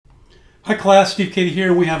Hi class, Steve Katie here,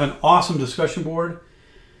 and we have an awesome discussion board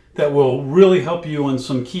that will really help you in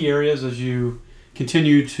some key areas as you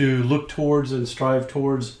continue to look towards and strive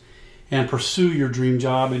towards and pursue your dream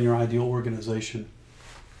job and your ideal organization.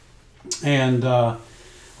 And I'm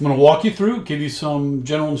going to walk you through, give you some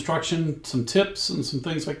general instruction, some tips and some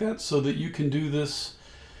things like that so that you can do this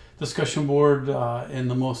discussion board in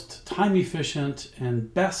the most time efficient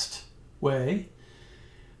and best way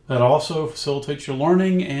that also facilitates your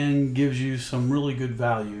learning and gives you some really good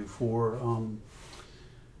value for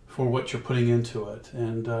what you're putting into it.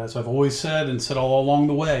 And as I've always said and said all along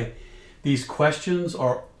the way, these questions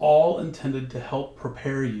are all intended to help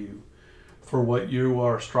prepare you for what you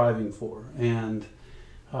are striving for. And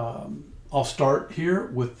I'll start here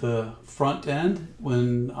with the front end.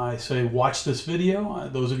 When I say watch this video,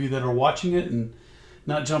 those of you that are watching it and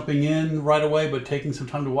not jumping in right away, but taking some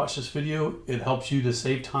time to watch this video, it helps you to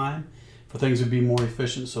save time for things to be more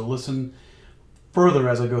efficient. So listen further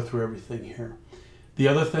as I go through everything here. The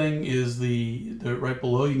other thing is the right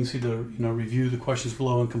below, you can see the review the questions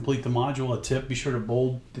below and complete the module. A tip, be sure to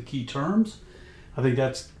bold the key terms. I think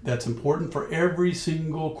that's important for every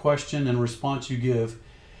single question and response you give.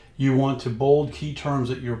 You want to bold key terms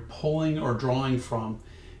that you're pulling or drawing from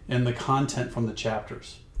in the content from the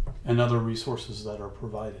chapters and other resources that are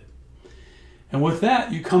provided. And with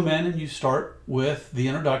that, you come in and you start with the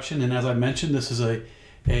introduction. And as I mentioned, this is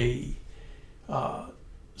a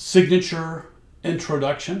signature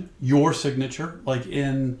introduction, your signature, like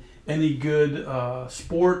in any good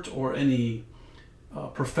sport or any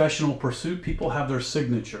professional pursuit. People have their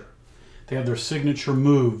signature. They have their signature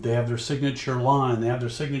move, they have their signature line, they have their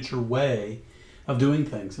signature way of doing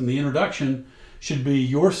things. And the introduction should be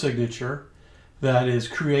your signature that is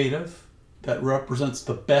creative, that represents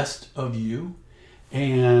the best of you,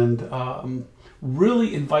 and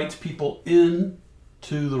really invites people in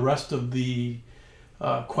to the rest of the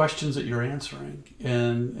questions that you're answering,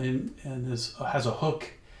 and has a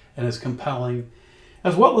hook and is compelling,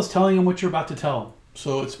 as well as telling them what you're about to tell them.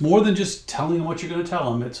 So it's more than just telling them what you're going to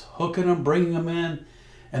tell them. It's hooking them, bringing them in,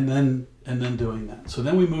 and then doing that. So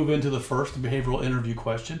then we move into the first, the behavioral interview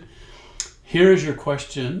question. Here is your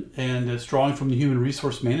question, and it's drawing from the Human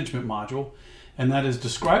Resource Management module, and that is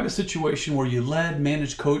describe a situation where you led,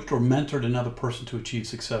 managed, coached, or mentored another person to achieve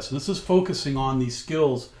success. And this is focusing on these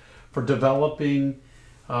skills for developing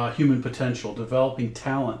human potential, developing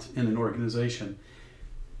talent in an organization.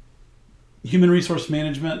 Human Resource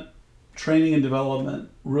Management training and development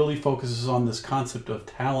really focuses on this concept of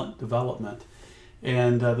talent development,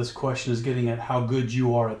 and this question is getting at how good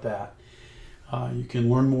you are at that. You can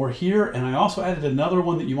learn more here, and I also added another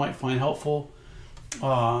one that you might find helpful,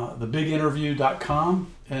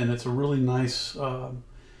 thebiginterview.com, and it's a really nice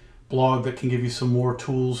blog that can give you some more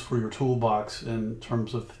tools for your toolbox in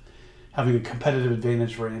terms of having a competitive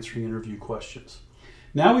advantage for answering interview questions.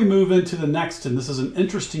 Now we move into the next, and this is an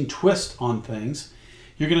interesting twist on things.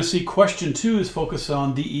 You're going to see question 2 is focused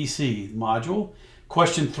on DEC module.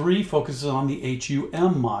 Question 3 focuses on the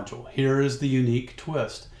HUM module. Here is the unique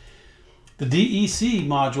twist. The DEC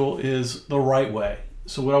module is the right way.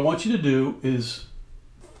 So what I want you to do is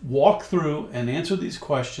walk through and answer these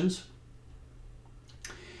questions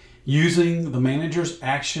using the manager's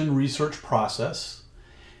action research process.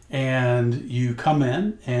 And you come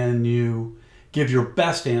in and you give your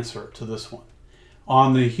best answer to this one.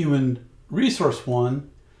 On the human resource one,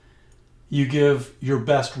 you give your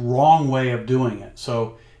best wrong way of doing it.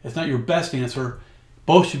 So it's not your best answer.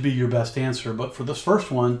 Both should be your best answer. But for this first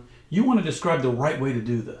one, you want to describe the right way to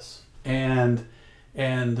do this. And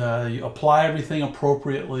you apply everything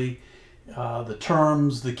appropriately, the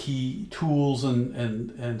terms, the key tools,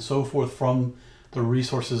 and so forth from the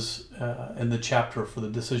resources in the chapter for the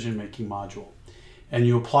decision-making module. And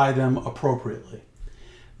you apply them appropriately.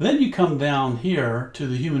 Then you come down here to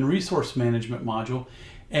the Human Resource Management module,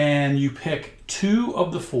 and you pick 2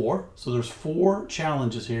 of the 4. So there's 4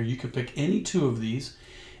 challenges here. You can pick any 2 of these,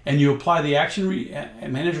 and you apply the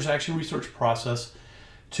manager's action research process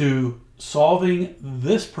to solving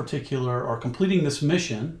this particular, or completing this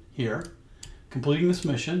mission here. Completing this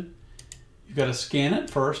mission, you've got to scan it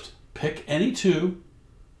first, pick any 2,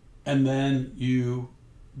 and then you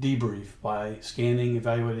debrief by scanning,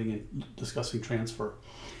 evaluating, and discussing transfer.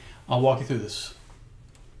 I'll walk you through this.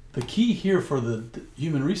 The key here for the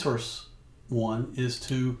human resource one is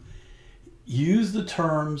to use the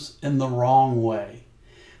terms in the wrong way.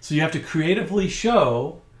 So you have to creatively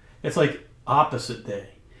show, it's like opposite day.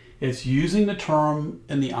 It's using the term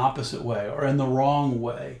in the opposite way or in the wrong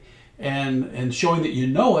way, and showing that you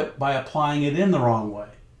know it by applying it in the wrong way.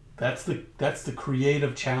 That's the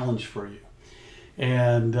creative challenge for you.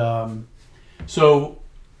 And So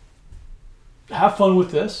have fun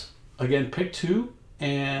with this. Again, pick 2,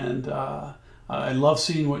 and I love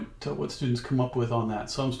seeing what students come up with on that.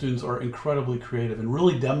 Some students are incredibly creative and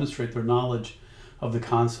really demonstrate their knowledge of the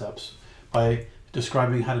concepts by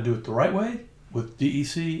describing how to do it the right way with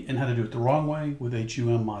DEC and how to do it the wrong way with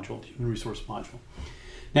HUM module, Human Resource Module.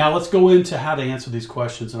 Now let's go into how to answer these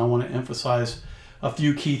questions, and I want to emphasize a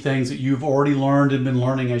few key things that you've already learned and been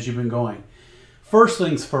learning as you've been going. First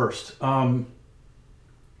things first, you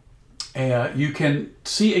can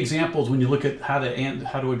see examples when you look at how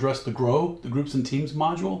to address the GROW, the Groups and Teams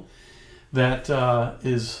module. That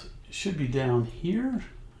should be down here.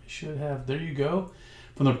 I should have, there you go.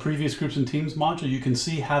 From the previous Groups and Teams module, you can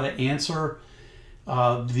see how to answer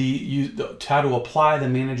how to apply the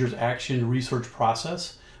manager's action research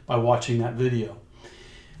process by watching that video.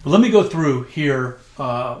 But let me go through here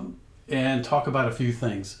and talk about a few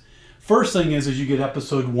things. First thing is you get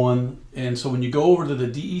episode 1, and so when you go over to the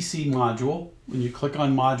DEC module, when you click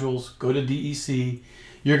on modules, go to DEC,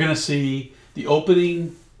 you're going to see the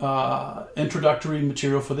opening introductory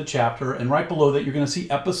material for the chapter, and right below that you're going to see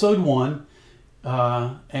episode 1,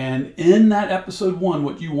 and in that episode 1,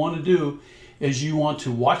 what you want to do is you want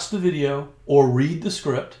to watch the video or read the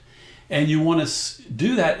script, and you want to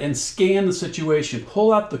do that and scan the situation,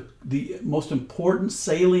 pull out the most important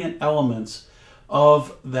salient elements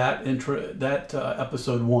of that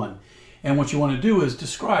episode 1. And what you want to do is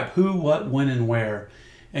describe who, what, when, and where,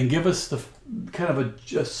 and give us the kind of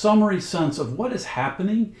a summary sense of what is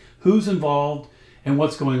happening, who's involved, and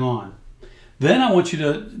what's going on. Then I want you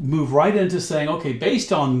to move right into saying, okay,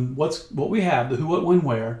 based on what we have, the who, what, when,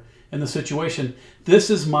 where, and the situation, this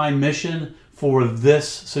is my mission for this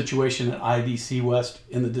situation at IDC West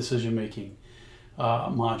in the decision-making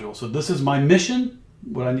module. So this is my mission,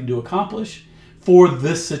 what I need to accomplish for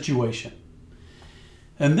this situation.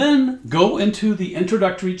 And then go into the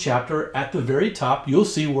introductory chapter. At the very top, you'll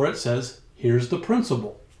see where it says, here's the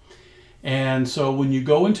principle. And so when you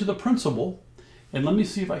go into the principle, and let me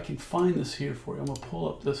see if I can find this here for you. I'm going to pull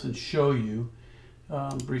up this and show you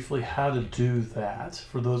briefly how to do that.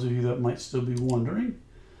 For those of you that might still be wondering,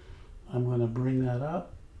 I'm going to bring that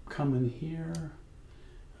up. Come in here.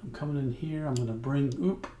 I'm coming in here. I'm going to bring,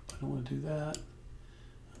 I don't want to do that.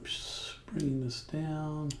 I'm just bringing this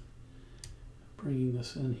down, bringing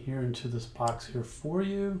this in here into this box here for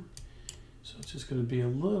you. So it's just going to be a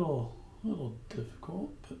little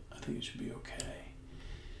difficult, but I think it should be okay.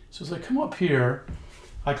 So as I come up here,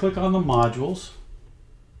 I click on the modules,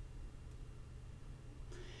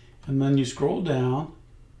 and then you scroll down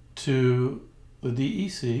to the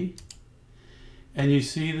DEC, and you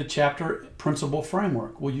see the chapter principle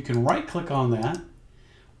framework. Well, you can right click on that,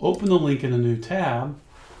 open the link in a new tab,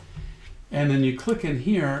 and then you click in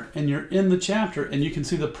here and you're in the chapter, and you can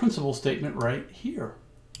see the principle statement right here.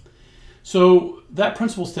 So that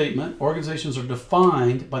principle statement, organizations are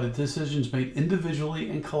defined by the decisions made individually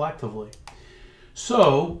and collectively.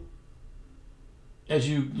 So as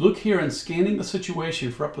you look here and scanning the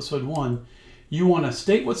situation for episode 1, you want to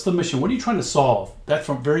state what's the mission. What are you trying to solve? That's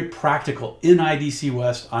from very practical. In IDC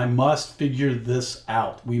West, I must figure this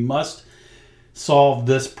out. We must solve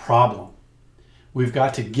this problem. We've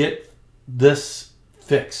got to get this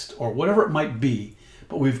fixed, or whatever it might be,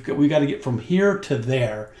 but we've got to get from here to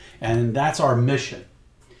there, and that's our mission.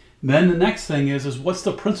 Then the next thing is what's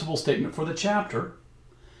the principle statement for the chapter?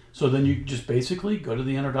 So then you just basically go to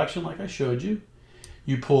the introduction like I showed you.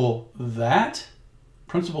 You pull that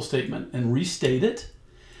principle statement and restate it,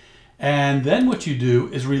 and then what you do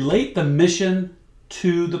is relate the mission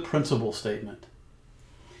to the principle statement.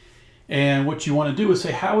 And what you want to do is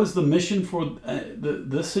say, how is the mission for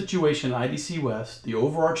this situation at IDC West, the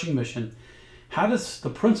overarching mission, how does the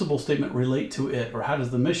principle statement relate to it? Or how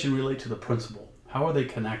does the mission relate to the principle? How are they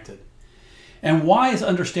connected? And why is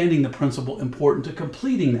understanding the principle important to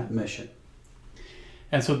completing that mission?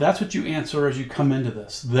 And so that's what you answer as you come into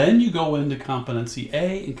this. Then you go into competency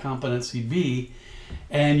A and competency B,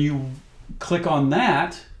 and you click on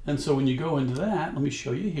that. And so when you go into that, let me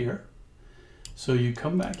show you here. So you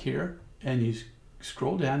come back here and you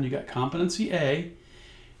scroll down, you got competency A.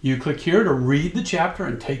 You click here to read the chapter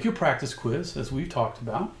and take your practice quiz, as we've talked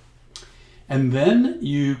about. And then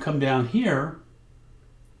you come down here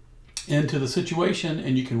into the situation,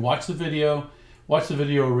 and you can watch the video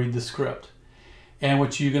or read the script. And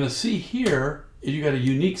what you're going to see here is you got a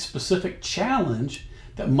unique specific challenge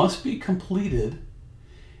that must be completed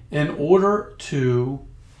in order to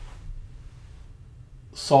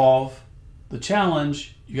solve the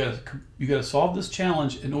challenge. You got to solve this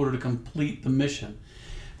challenge in order to complete the mission.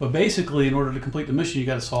 But basically, in order to complete the mission, you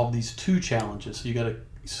got to solve these two challenges. So you got to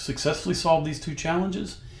successfully solved these two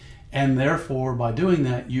challenges, and therefore by doing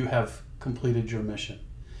that you have completed your mission.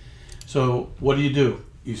 So what do?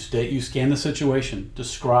 You scan the situation,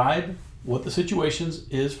 describe what the situation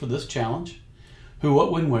is for this challenge, who,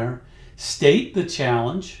 what, when, where, state the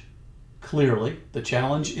challenge clearly. The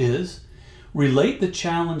challenge is, relate the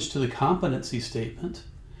challenge to the competency statement.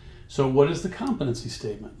 So what is the competency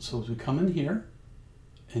statement? So as we come in here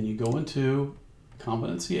and you go into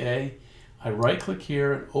competency A, I right click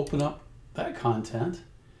here and open up that content.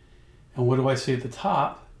 And what do I see at the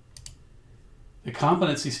top? The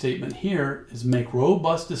competency statement here is make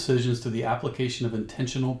robust decisions to the application of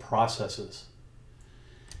intentional processes.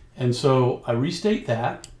 And so I restate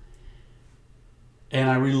that and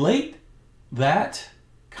I relate that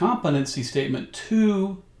competency statement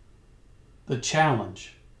to the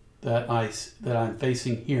challenge that I'm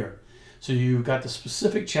facing here. So you've got the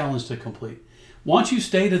specific challenge to complete. Once you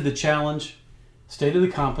stated the challenge, stated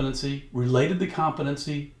the competency, related the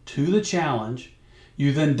competency to the challenge,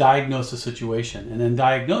 you then diagnose the situation. And in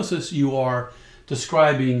diagnosis, you are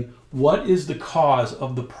describing what is the cause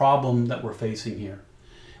of the problem that we're facing here.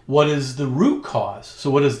 What is the root cause? So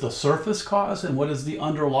what is the surface cause and what is the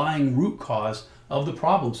underlying root cause of the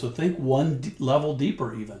problem? So think one level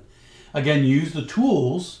deeper even. Again, use the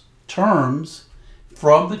tools, terms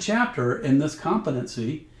from the chapter in this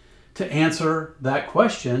competency to answer that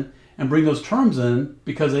question and bring those terms in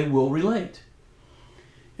because they will relate.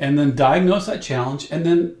 And then diagnose that challenge, and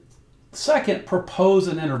then second, propose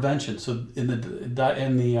an intervention. So in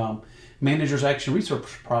the manager's action research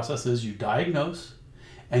process is you diagnose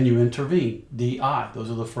and you intervene, DI. Those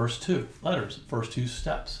are the first two letters, first two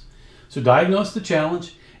steps. So diagnose the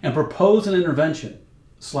challenge and propose an intervention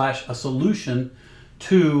 / a solution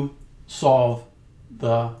to solve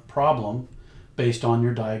the problem based on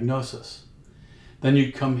your diagnosis. Then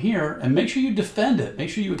you come here and make sure you defend it. Make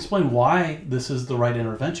sure you explain why this is the right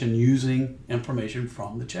intervention using information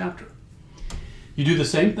from the chapter. You do the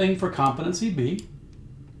same thing for competency B.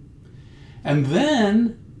 And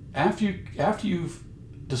then after you've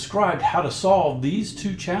described how to solve these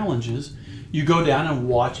two challenges, you go down and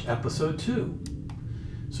watch episode 2.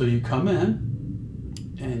 So you come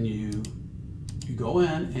in and you go in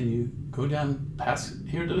and you go down past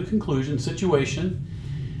here to the conclusion, situation,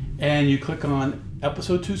 and you click on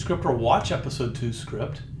episode 2 script or watch episode 2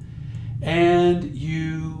 script, and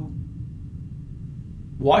you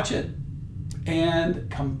watch it and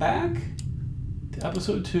come back to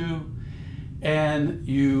episode 2 and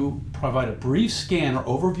you provide a brief scan or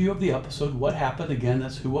overview of the episode, what happened, again,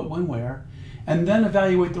 that's who, what, when, where, and then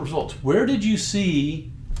evaluate the results. Where did you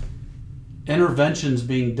see interventions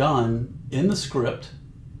being done in the script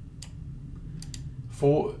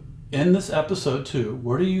in this episode 2?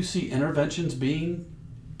 Where do you see interventions being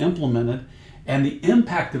implemented and the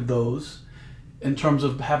impact of those in terms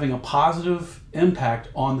of having a positive impact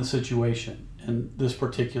on the situation in this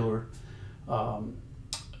particular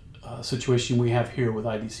situation we have here with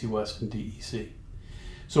IDC West and DEC?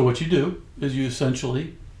 So what you do is you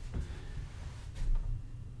essentially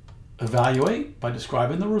evaluate by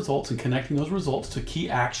describing the results and connecting those results to key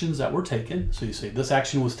actions that were taken. So you say this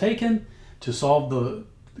action was taken to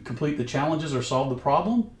complete the challenges or solve the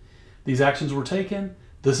problem. These actions were taken.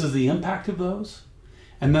 This is the impact of those.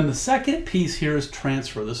 And then the second piece here is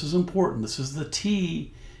transfer. This is important. This is the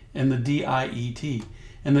T in the DIET.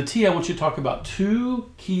 And the T, I want you to talk about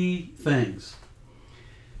two key things.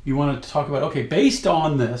 You want to talk about, okay, based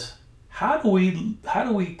on this, how do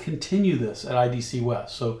we continue this at IDC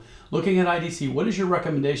West? So looking at IDC, what is your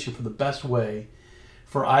recommendation for the best way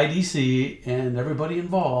for IDC and everybody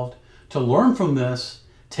involved to learn from this,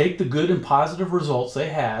 take the good and positive results they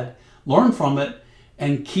had, learn from it,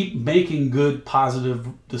 and keep making good, positive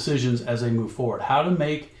decisions as they move forward? How to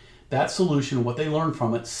make that solution, what they learned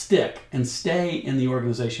from it, stick and stay in the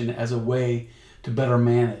organization as a way to better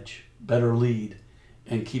manage, better lead,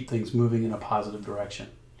 and keep things moving in a positive direction.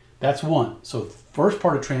 That's one. So first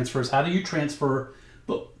part of transfer is how do you transfer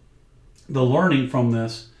the learning from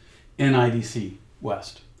this in IDC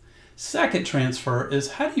West? Second transfer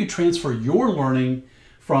is how do you transfer your learning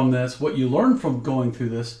from this, what you learned from going through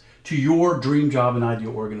this, to your dream job and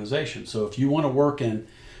ideal organization? So if you want to work in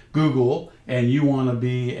Google and you want to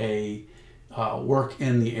be work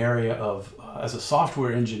in the area of as a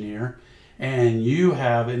software engineer, and you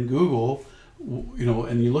have in Google,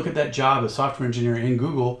 and you look at that job as software engineer in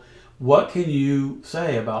Google, what can you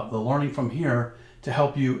say about the learning from here to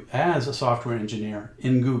help you as a software engineer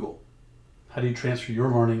in Google? How do you transfer your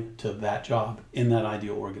learning to that job in that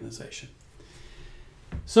ideal organization?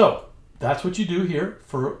 So that's what you do here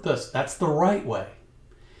for this. That's the right way.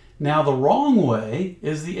 Now the wrong way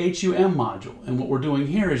is the HUM module. And what we're doing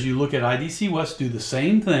here is you look at IDC West, do the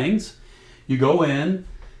same things. You go in,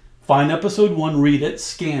 find episode 1, read it,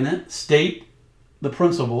 scan it, state the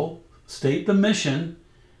principle, state the mission,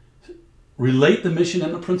 relate the mission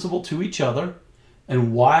and the principle to each other,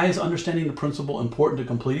 and why is understanding the principle important to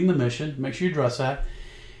completing the mission. Make sure you address that.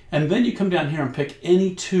 And then you come down here and pick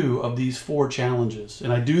any 2 of these 4 challenges.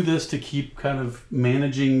 And I do this to keep kind of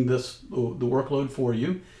managing the workload for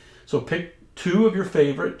you. So pick 2 of your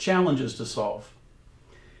favorite challenges to solve.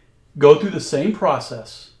 Go through the same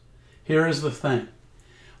process. Here is the thing.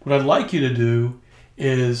 What I'd like you to do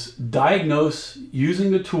is diagnose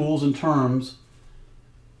using the tools and terms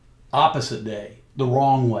opposite day, the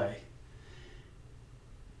wrong way.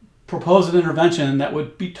 Propose an intervention that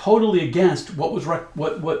would be totally against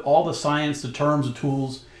what all the science, the terms, the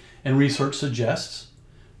tools, and research suggests.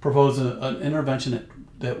 Propose an intervention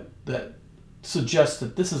that suggests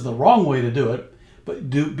that this is the wrong way to do it,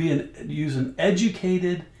 but use an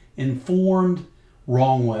educated, informed,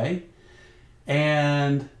 wrong way,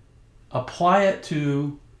 and apply it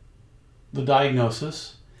to the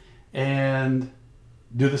diagnosis, and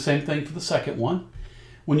do the same thing for the second one.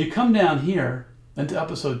 When you come down here into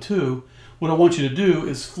episode 2, what I want you to do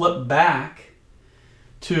is flip back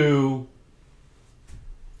to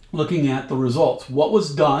looking at the results. What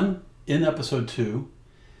was done in episode 2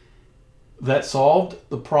 that solved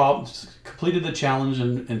the problems, completed the challenge,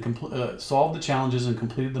 and solved the challenges and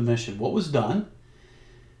completed the mission? What was done?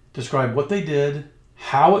 Describe what they did,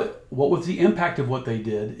 what was the impact of what they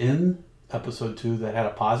did in episode 2 that had a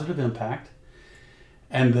positive impact.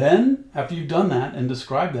 And then, after you've done that and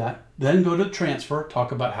described that, then go to transfer,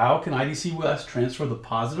 talk about how can IDC West transfer the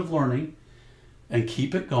positive learning and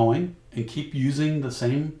keep it going and keep using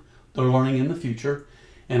their learning in the future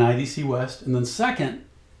in IDC West. And then second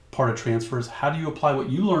part of transfer is how do you apply what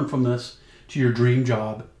you learned from this to your dream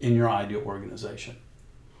job in your ideal organization.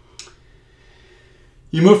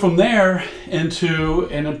 You move from there into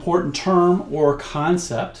an important term or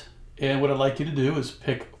concept. And what I'd like you to do is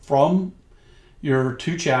pick from your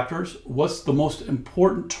 2 chapters, what's the most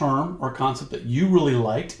important term or concept that you really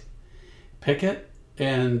liked. Pick it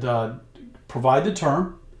and provide the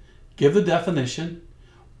term, give the definition,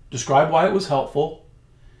 describe why it was helpful,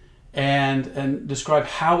 and describe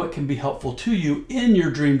how it can be helpful to you in your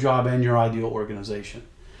dream job and your ideal organization.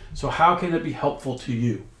 So how can it be helpful to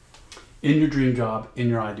you in your dream job, in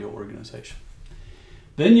your ideal organization?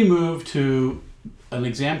 Then you move to an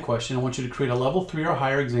exam question. I want you to create a level 3 or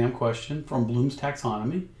higher exam question from Bloom's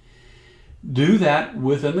taxonomy. Do that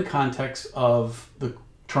within the context of the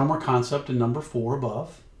term or concept in number 4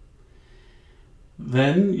 above.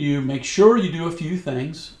 Then you make sure you do a few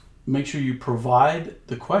things. Make sure you provide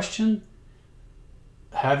the question,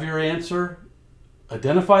 have your answer,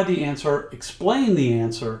 identify the answer, explain the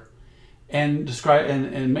answer, and describe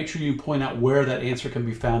and make sure you point out where that answer can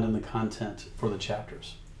be found in the content for the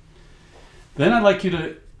chapters. Then I'd like you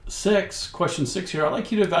to, question 6 here, I'd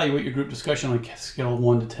like you to evaluate your group discussion on a scale of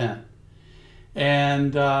 1 to 10.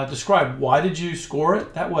 And describe why did you score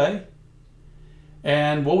it that way?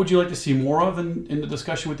 And what would you like to see more of in the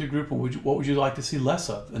discussion with your group? And what would you like to see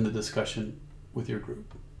less of in the discussion with your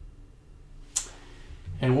group?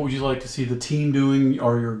 And what would you like to see the team doing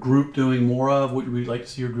or your group doing more of? What would you like to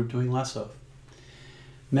see your group doing less of?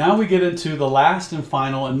 Now we get into the last and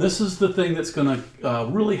final, and this is the thing that's going to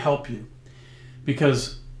really help you.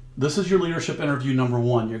 Because this is your leadership interview number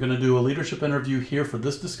 1. You're going to do a leadership interview here for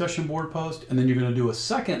this discussion board post, and then you're going to do a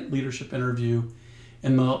second leadership interview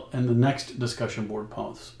in the next discussion board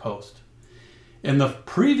post. In the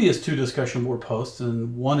previous 2 discussion board posts,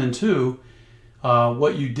 in 1 and 2,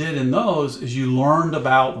 what you did in those is you learned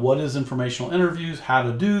about what is informational interviews, how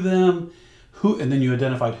to do them, and then you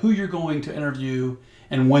identified who you're going to interview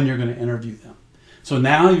and when you're going to interview them. So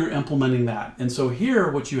now you're implementing that. And so here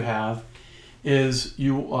what you have is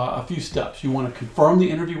a few steps. You want to confirm the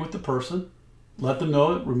interview with the person, let them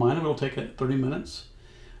know, remind them it'll take 30 minutes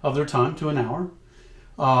of their time to an hour.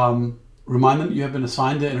 Remind them you have been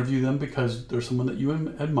assigned to interview them because there's someone that you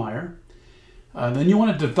admire. Then you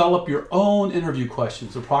want to develop your own interview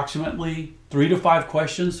questions, approximately 3 to 5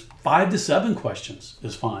 questions, 5 to 7 questions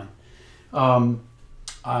is fine.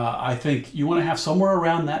 I think you want to have somewhere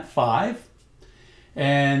around that 5.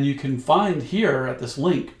 And you can find here at this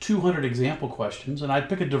link 200 example questions, and I'd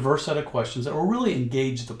pick a diverse set of questions that will really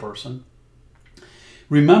engage the person.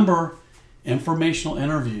 Remember, informational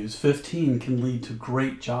interviews, 15, can lead to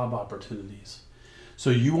great job opportunities.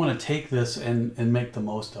 So you want to take this and make the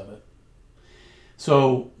most of it.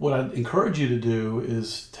 So what I'd encourage you to do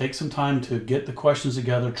is take some time to get the questions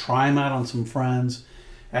together, try them out on some friends,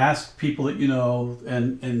 Ask people that you know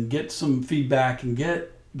and get some feedback and get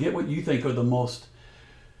what you think are the most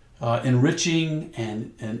enriching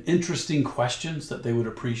and interesting questions that they would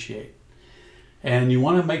appreciate. And you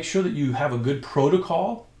want to make sure that you have a good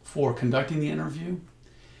protocol for conducting the interview,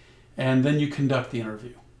 and then you conduct the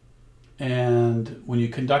interview. And when you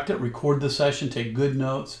conduct it, record the session, take good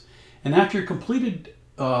notes, and after you completed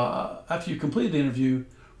the interview,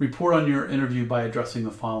 report on your interview by addressing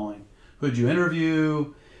the following: who did you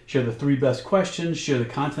interview? Share the 3 best questions. Share the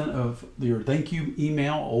content of your thank you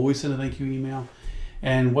email. Always send a thank you email.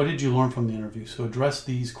 And what did you learn from the interview? So address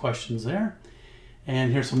these questions there.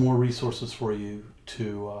 And here's some more resources for you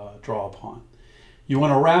to draw upon. You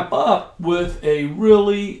want to wrap up with a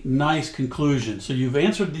really nice conclusion. So you've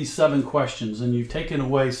answered these 7 questions and you've taken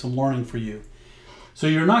away some learning for you. So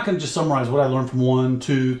you're not going to just summarize what I learned from 1,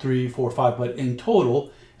 2, 3, 4, 5, but in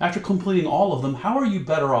total, after completing all of them, how are you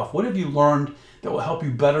better off? What have you learned that will help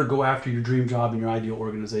you better go after your dream job and your ideal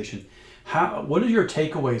organization? What are your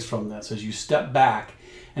takeaways from this as you step back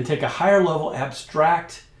and take a higher level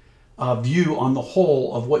abstract view on the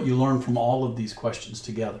whole of what you learned from all of these questions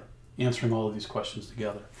together, answering all of these questions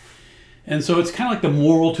together? And so it's kind of like the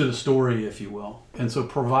moral to the story, if you will. And so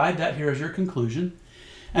provide that here as your conclusion.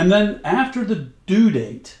 And then after the due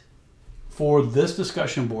date for this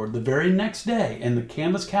discussion board, the very next day, and the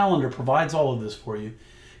Canvas calendar provides all of this for you,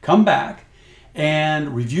 come back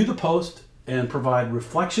and review the post and provide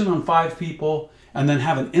reflection on 5 people, and then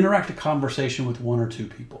have an interactive conversation with 1 or 2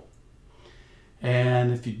 people.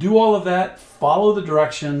 And if you do all of that, follow the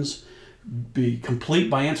directions, be complete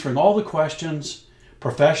by answering all the questions,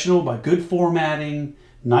 professional by good formatting,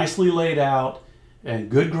 nicely laid out, and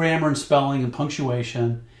good grammar and spelling and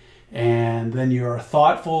punctuation, and then you're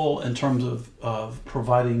thoughtful in terms of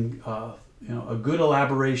providing a good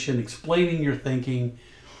elaboration, explaining your thinking,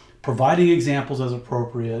 providing examples as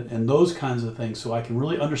appropriate, and those kinds of things, so I can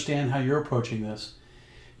really understand how you're approaching this.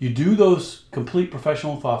 You do those complete,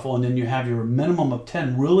 professional, and thoughtful, and then you have your minimum of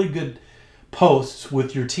 10 really good posts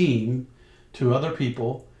with your team to other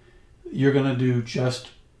people. You're going to do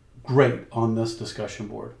just great on this discussion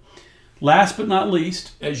board. Last but not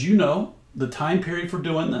least, as you know, the time period for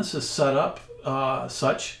doing this is set up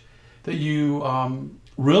such that you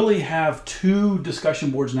really have 2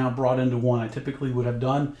 discussion boards now brought into one. I typically would have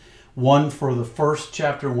done one for the first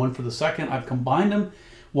chapter and one for the second. I've combined them.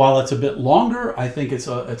 While it's a bit longer, I think it's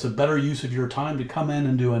a better use of your time to come in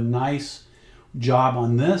and do a nice job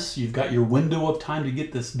on this. You've got your window of time to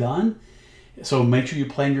get this done. So make sure you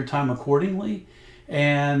plan your time accordingly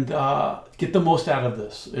and get the most out of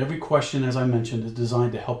this. Every question, as I mentioned, is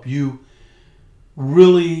designed to help you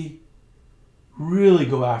really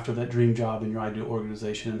go after that dream job in your ideal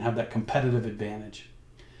organization and have that competitive advantage.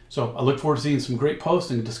 So I look forward to seeing some great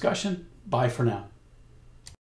posts and discussion. Bye for now.